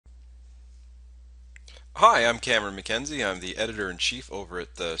Hi, I'm Cameron McKenzie. I'm the editor-in-chief over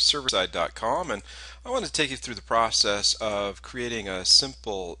at the serverside.com, and I want to take you through the process of creating a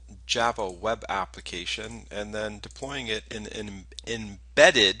simple Java web application and then deploying it in an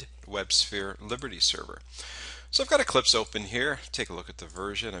embedded WebSphere Liberty server. So I've got Eclipse open here. Take a look at the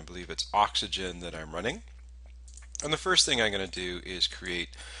version. I believe it's Oxygen that I'm running. And the first thing I'm going to do is create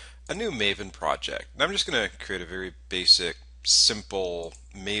a new Maven project. And I'm just going to create a very basic, simple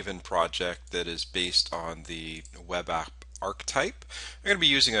Maven project that is based on the web app archetype. I'm going to be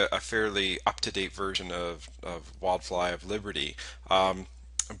using a fairly up-to-date version of Wildfly of Liberty,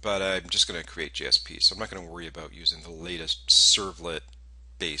 but I'm just going to create JSP, so I'm not going to worry about using the latest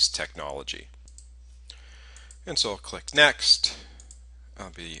servlet-based technology. And so I'll click Next.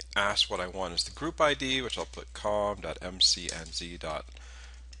 I'll be asked what I want as the group ID, which I'll put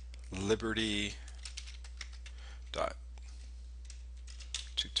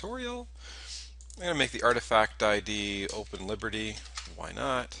com.mcnz.liberty.tutorial. I'm going to make the artifact ID OpenLiberty. Why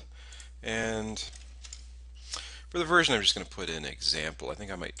not? And for the version, I'm just going to put in example. I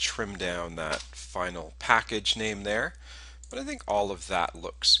think I might trim down that final package name there, but I think all of that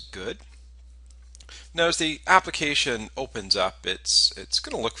looks good. Now, as the application opens up, it's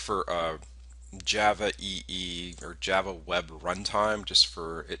going to look for a Java EE or Java Web Runtime just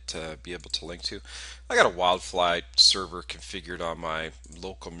for it to be able to link to. I got a Wildfly server configured on my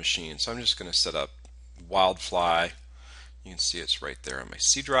local machine, so I'm just going to set up Wildfly. You can see it's right there on my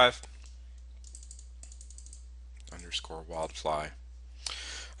C drive. _Wildfly.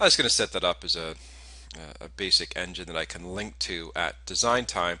 I'm just going to set that up as a basic engine that I can link to at design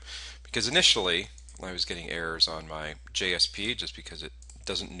time, because initially I was getting errors on my JSP just because it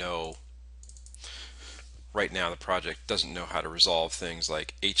doesn't know, right now the project doesn't know how to resolve things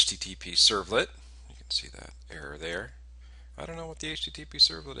like HTTP servlet. You can see that error there. I don't know what the HTTP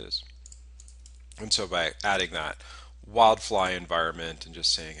servlet is. And so by adding that Wildfly environment and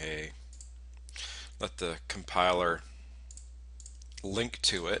just saying, hey, let the compiler link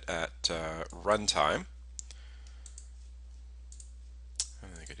to it at runtime. I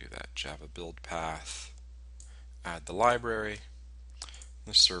think I do that Java build path, add the library,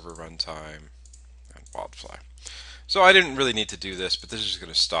 the server runtime, and Wildfly. So I didn't really need to do this, but this is just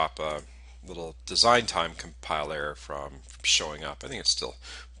going to stop a little design time compile error from showing up. I think it still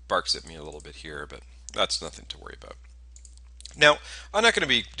barks at me a little bit here, but that's nothing to worry about. Now, I'm not going to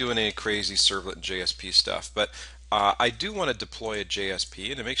be doing any crazy servlet and JSP stuff, but I do want to deploy a JSP,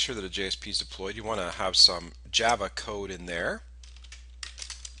 and to make sure that a JSP is deployed, you want to have some Java code in there.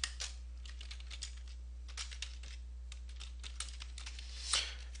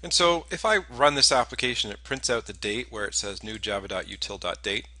 And so if I run this application, it prints out the date where it says new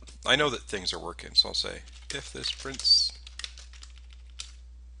java.util.date. I know that things are working, so I'll say if this prints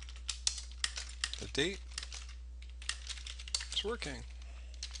the date, it's working.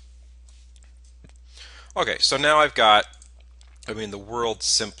 Okay, so now I've got, the world's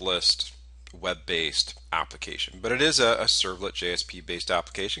simplest web-based application, but it is a servlet JSP-based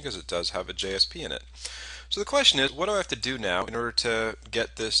application because it does have a JSP in it. So the question is, what do I have to do now in order to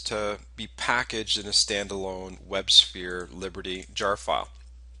get this to be packaged in a standalone WebSphere Liberty jar file?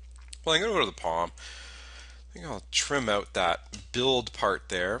 Well, I'm going to go to the POM. I think I'll trim out that build part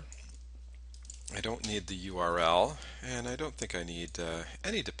there. I don't need the URL, and I don't think I need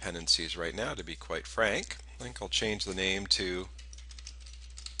any dependencies right now, to be quite frank. I think I'll change the name to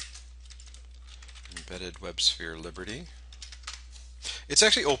Embedded WebSphere Liberty. It's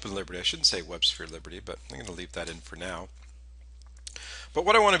actually OpenLiberty. I shouldn't say WebSphere Liberty, but I'm going to leave that in for now. But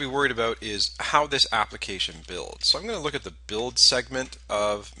what I want to be worried about is how this application builds. So I'm going to look at the build segment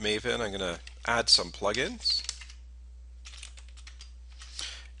of Maven. I'm going to add some plugins.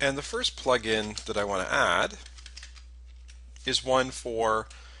 And the first plugin that I want to add is one for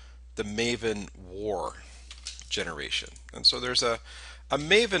the Maven War generation. And so there's a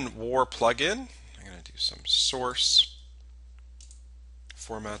Maven War plugin. I'm going to do some source,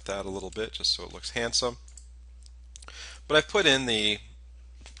 format that a little bit just so it looks handsome. But I've put in the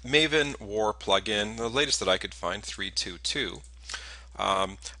Maven War plugin, the latest that I could find, 3.2.2.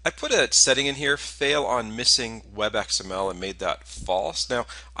 I put a setting in here, fail on missing web XML, and made that false. Now,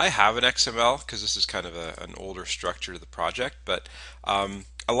 I have an XML because this is kind of an older structure to the project, but a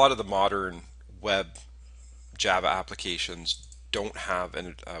lot of the modern web Java applications don't have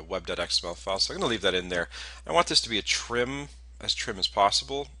a web.xml file, so I'm going to leave that in there. I want this to be a trim as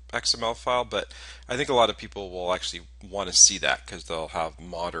possible XML file, but I think a lot of people will actually want to see that because they'll have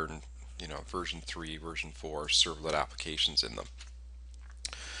modern, version 3, version 4 servlet applications in them.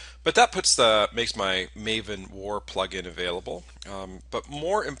 But that makes my Maven War plugin available. But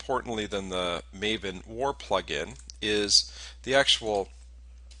more importantly than the Maven War plugin is the actual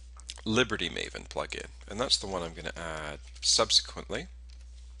Liberty Maven plugin, and that's the one I'm going to add subsequently.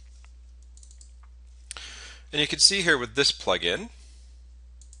 And you can see here with this plugin,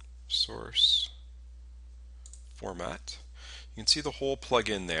 source format, you can see the whole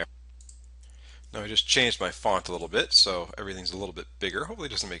plugin there. Now I just changed my font a little bit, so everything's a little bit bigger. Hopefully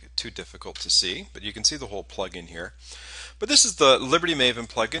it doesn't make it too difficult to see, but you can see the whole plugin here. But this is the Liberty Maven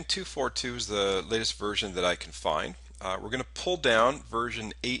plugin. 2.4.2 is the latest version that I can find. We're going to pull down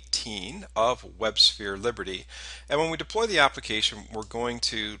version 18 of WebSphere Liberty, and when we deploy the application, we're going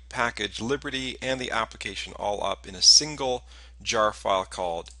to package Liberty and the application all up in a single jar file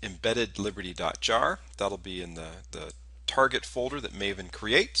called embeddedliberty.jar. That'll be in the target folder that Maven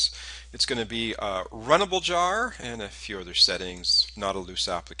creates. It's going to be a runnable jar and a few other settings, not a loose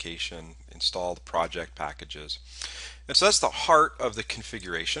application, install the project packages. And so that's the heart of the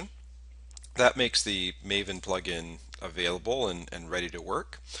configuration. That makes the Maven plugin available and ready to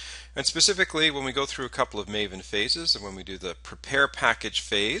work. And specifically, when we go through a couple of Maven phases, and when we do the prepare package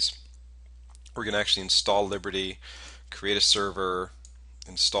phase, we're going to actually install Liberty, create a server,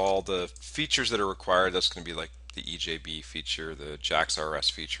 install the features that are required. That's going to be like the EJB feature, the JAX-RS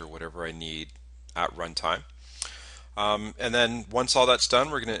feature, whatever I need at runtime. And then once all that's done,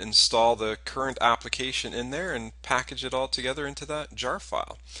 we're going to install the current application in there and package it all together into that jar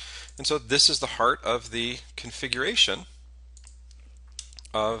file. And so this is the heart of the configuration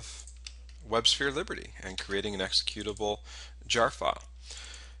of WebSphere Liberty and creating an executable jar file.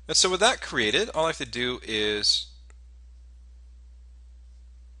 And so with that created, all I have to do is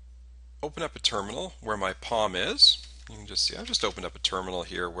open up a terminal where my POM is. You can just see I've just opened up a terminal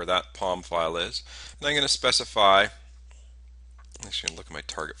here where that POM file is. And I'm going to specify, I'm actually going to look at my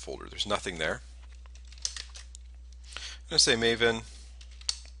target folder. There's nothing there. I'm going to say Maven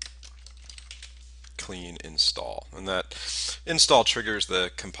clean install. And that install triggers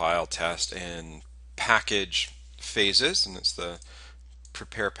the compile, test, and package phases. And it's the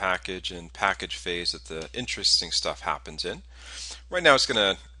prepare package and package phase that the interesting stuff happens in. Right now it's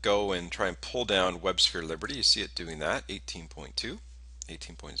going to go and try and pull down WebSphere Liberty. You see it doing that, 18.2,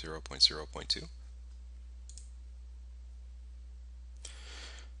 18.0.0.2.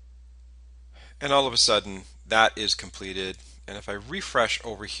 And all of a sudden that is completed. And if I refresh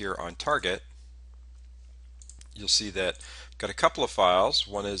over here on target, you'll see that I've got a couple of files.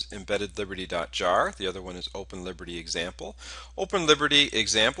 One is embeddedliberty.jar, the other one is OpenLiberty example. OpenLiberty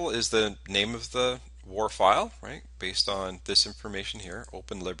example is the name of the war file, right? Based on this information here,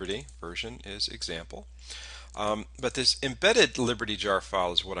 OpenLiberty version is example. But this embedded Liberty jar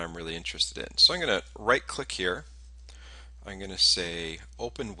file is what I'm really interested in. So I'm going to right click here. I'm going to say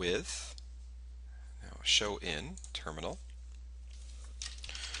open with, now show in terminal.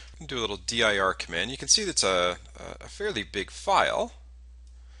 Do a little dir command. You can see that's a fairly big file,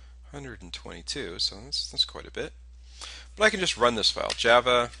 122, so that's quite a bit. But I can just run this file,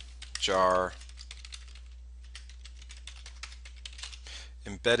 java jar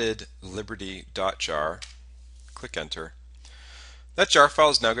embedded liberty.jar, click enter. That jar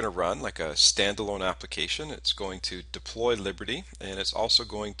file is now going to run like a standalone application. It's going to deploy Liberty, and it's also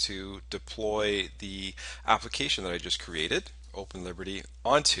going to deploy the application that I just created, OpenLiberty,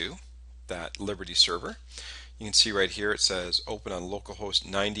 onto that Liberty server. You can see right here it says open on localhost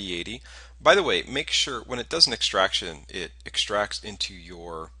 9080. By the way, make sure when it does an extraction, it extracts into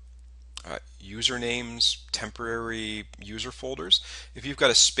your usernames, temporary user folders. If you've got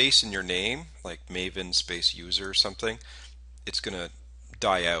a space in your name, like Maven space user or something, it's going to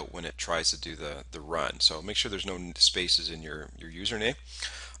die out when it tries to do the run. So make sure there's no spaces in your username.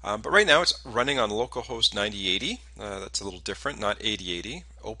 But right now it's running on localhost 9080. That's a little different, not 8080.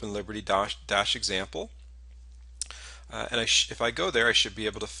 OpenLiberty dash example. And if I go there, I should be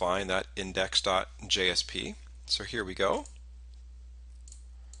able to find that index.jsp. So here we go.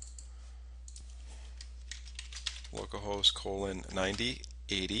 Localhost colon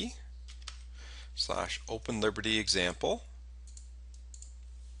 9080 / OpenLiberty example.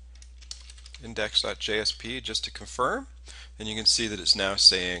 Index.jsp just to confirm, and you can see that it's now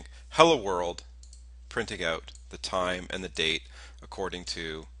saying hello world, printing out the time and the date according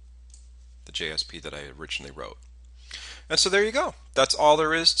to the JSP that I originally wrote. And so there you go. That's all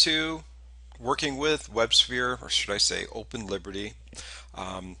there is to working with WebSphere, or should I say OpenLiberty,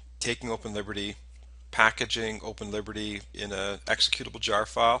 taking OpenLiberty, packaging OpenLiberty in an executable jar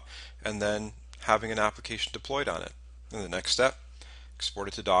file, and then having an application deployed on it. And the next step, export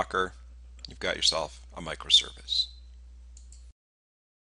it to Docker. You've got yourself a microservice.